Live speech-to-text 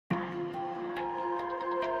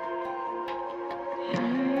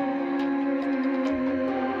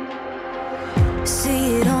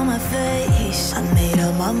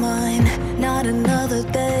not mine, not another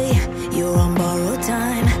day. You're on borrowed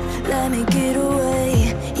time, let me get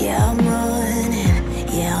away. Yeah, I'm running,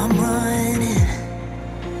 yeah, I'm running.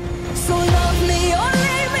 So love me or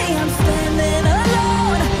leave me, I'm standing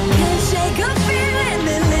alone. Can't shake a feeling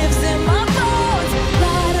that lives in my bones.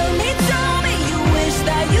 Lie to me, tell me you wish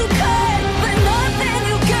that you could, but nothing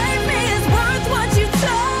you gave me is worth what you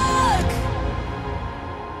took.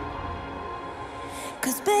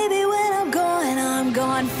 'Cause baby, when I'm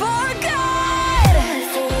gone for good.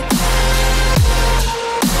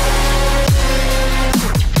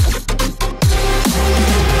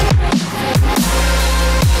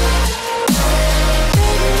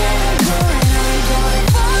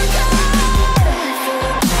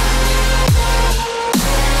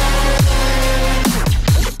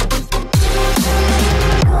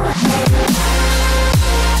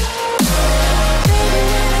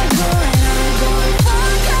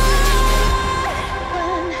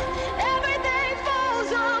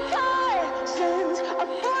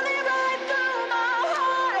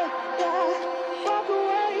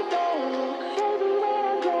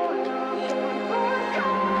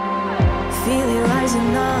 Feel it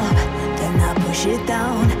rising up, then I push it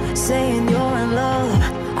down, saying you're in love,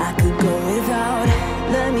 I could go without,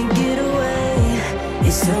 let me get away.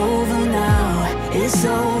 It's over now, it's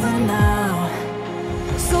over now.